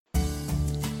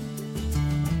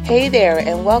Hey there,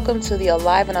 and welcome to the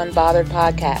Alive and Unbothered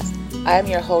podcast. I'm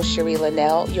your host, Cherie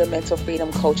Linnell, your mental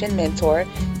freedom coach and mentor,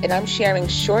 and I'm sharing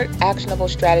short, actionable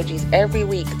strategies every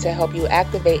week to help you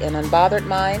activate an unbothered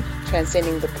mind,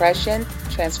 transcending depression,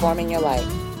 transforming your life.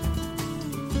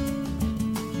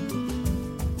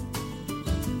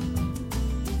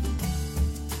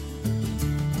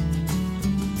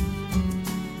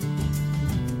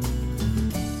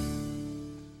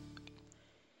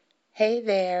 Hey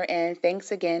there, and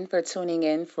thanks again for tuning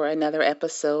in for another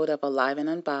episode of Alive and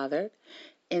Unbothered.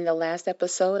 In the last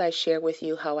episode, I shared with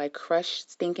you how I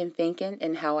crushed stinking thinking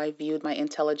and how I viewed my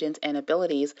intelligence and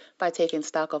abilities by taking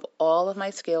stock of all of my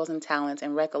skills and talents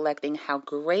and recollecting how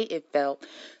great it felt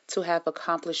to have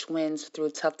accomplished wins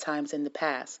through tough times in the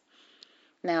past.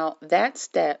 Now, that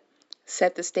step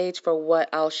set the stage for what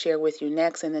I'll share with you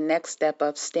next, and the next step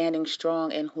of standing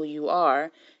strong in who you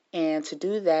are. And to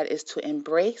do that is to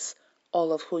embrace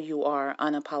all of who you are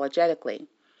unapologetically.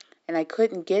 And I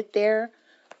couldn't get there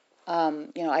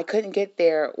I couldn't get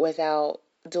there without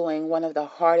doing one of the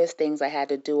hardest things I had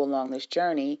to do along this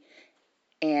journey,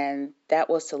 and that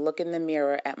was to look in the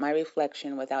mirror at my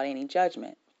reflection without any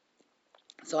judgment.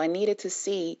 So I needed to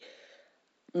see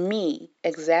me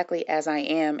exactly as I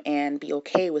am and be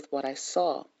okay with what I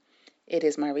saw. It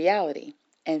is my reality.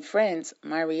 And friends,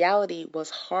 my reality was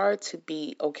hard to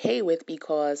be okay with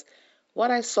because what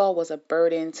I saw was a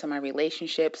burden to my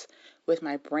relationships, with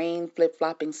my brain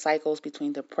flip-flopping cycles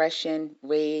between depression,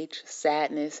 rage,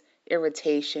 sadness,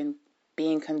 irritation,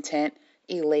 being content,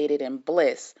 elated, and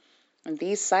bliss. And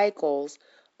these cycles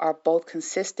are both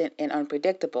consistent and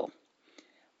unpredictable.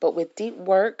 But with deep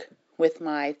work with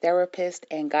my therapist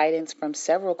and guidance from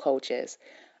several coaches,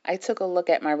 I took a look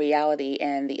at my reality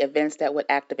and the events that would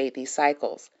activate these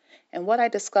cycles. And what I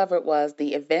discovered was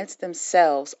the events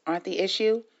themselves aren't the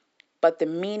issue, but the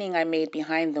meaning I made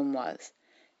behind them was.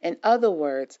 In other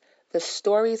words, the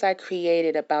stories I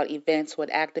created about events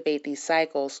would activate these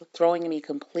cycles, throwing me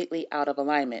completely out of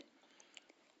alignment.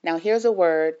 Now, here's a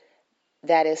word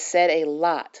that is said a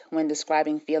lot when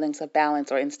describing feelings of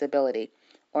balance or instability,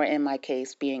 or in my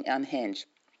case, being unhinged.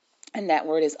 And that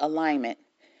word is alignment.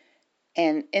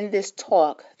 And in this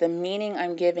talk, the meaning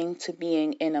I'm giving to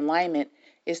being in alignment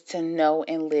is to know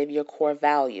and live your core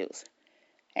values.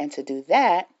 And to do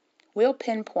that, we'll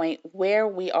pinpoint where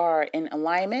we are in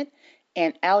alignment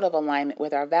and out of alignment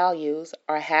with our values,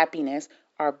 our happiness,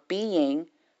 our being,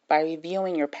 by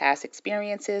reviewing your past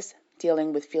experiences,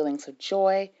 dealing with feelings of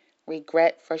joy,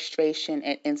 regret, frustration,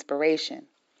 and inspiration.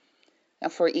 And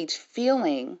for each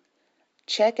feeling,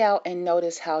 check out and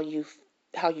notice how you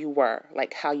were,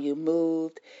 like how you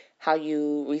moved, how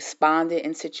you responded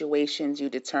in situations you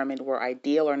determined were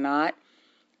ideal or not.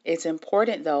 It's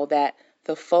important, though, that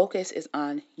the focus is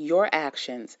on your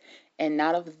actions and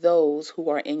not of those who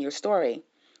are in your story.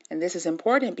 And this is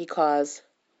important because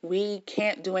we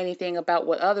can't do anything about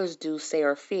what others do, say,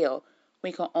 or feel.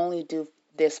 We can only do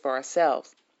this for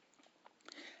ourselves.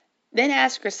 Then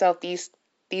ask yourself these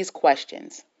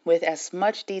questions with as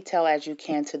much detail as you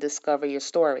can to discover your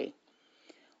story.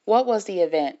 What was the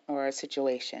event or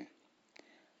situation?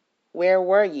 Where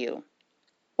were you?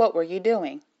 What were you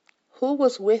doing? Who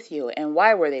was with you and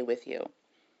why were they with you?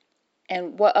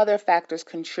 And what other factors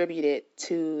contributed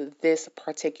to this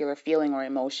particular feeling or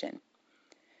emotion?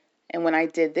 And when I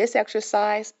did this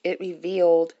exercise, it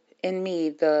revealed in me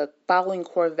the following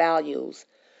core values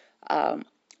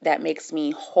that makes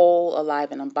me whole,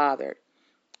 alive, and unbothered.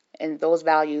 And those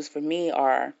values for me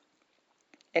are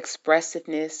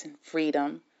expressiveness and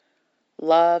freedom,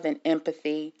 love and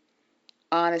empathy,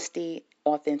 honesty,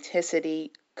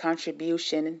 authenticity,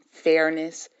 contribution,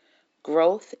 fairness,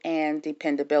 growth, and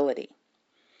dependability.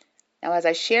 Now, as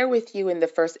I share with you in the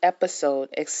first episode,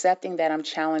 accepting that I'm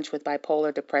challenged with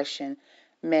bipolar depression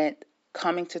meant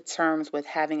coming to terms with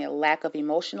having a lack of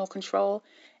emotional control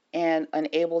and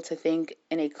unable to think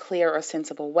in a clear or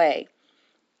sensible way.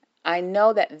 I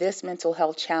know that this mental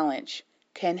health challenge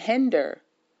can hinder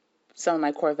some of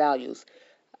my core values.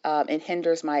 It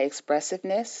hinders my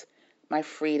expressiveness, my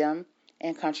freedom,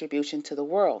 and contribution to the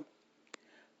world.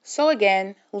 So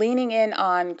again, leaning in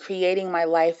on creating my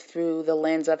life through the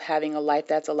lens of having a life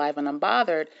that's alive and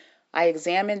unbothered, I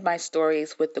examined my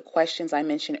stories with the questions I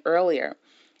mentioned earlier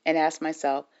and asked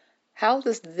myself, how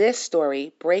does this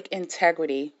story break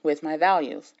integrity with my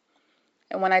values?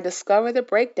 And when I discover the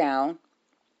breakdown,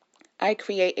 I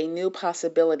create a new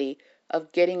possibility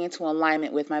of getting into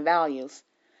alignment with my values.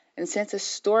 And since a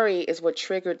story is what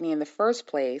triggered me in the first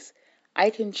place,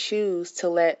 I can choose to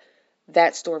let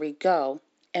that story go,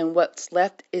 and what's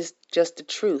left is just the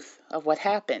truth of what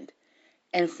happened.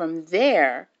 And from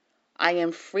there, I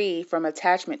am free from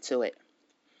attachment to it.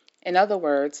 In other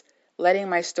words, letting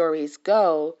my stories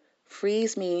go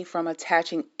frees me from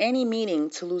attaching any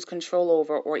meaning to lose control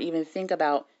over or even think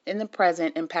about in the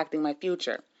present impacting my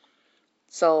future.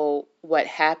 So what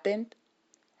happened,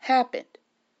 happened.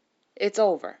 It's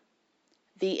over.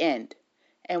 The end.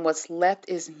 And what's left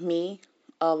is me,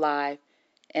 alive,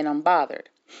 and unbothered.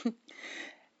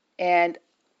 And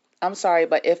I'm sorry,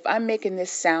 but if I'm making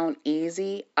this sound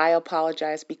easy, I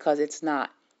apologize because it's not.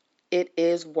 It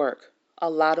is work, a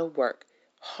lot of work,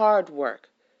 hard work.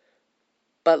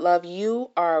 But love, you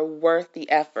are worth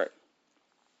the effort.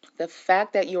 The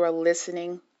fact that you are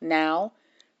listening now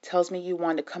tells me you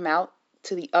want to come out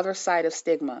to the other side of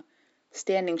stigma,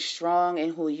 standing strong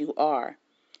in who you are.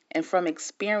 And from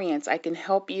experience, I can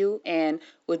help you and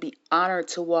would be honored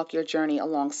to walk your journey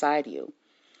alongside you.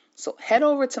 So head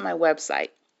over to my website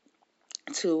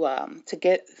to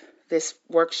get this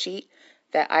worksheet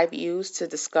that I've used to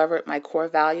discover my core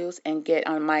values and get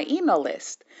on my email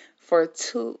list for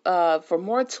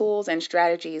more tools and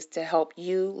strategies to help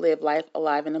you live life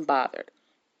alive and unbothered.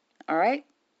 All right?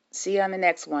 See you on the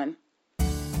next one.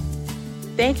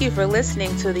 Thank you for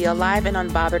listening to the Alive and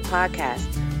Unbothered podcast.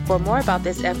 For more about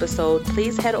this episode,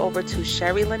 please head over to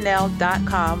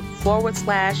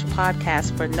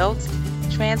sherrylinnell.com/podcast for notes,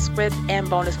 transcripts, and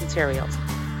bonus materials.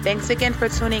 Thanks again for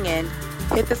tuning in.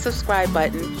 Hit the subscribe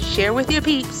button, share with your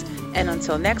peeps, and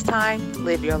until next time,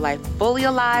 live your life fully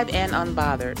alive and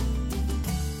unbothered.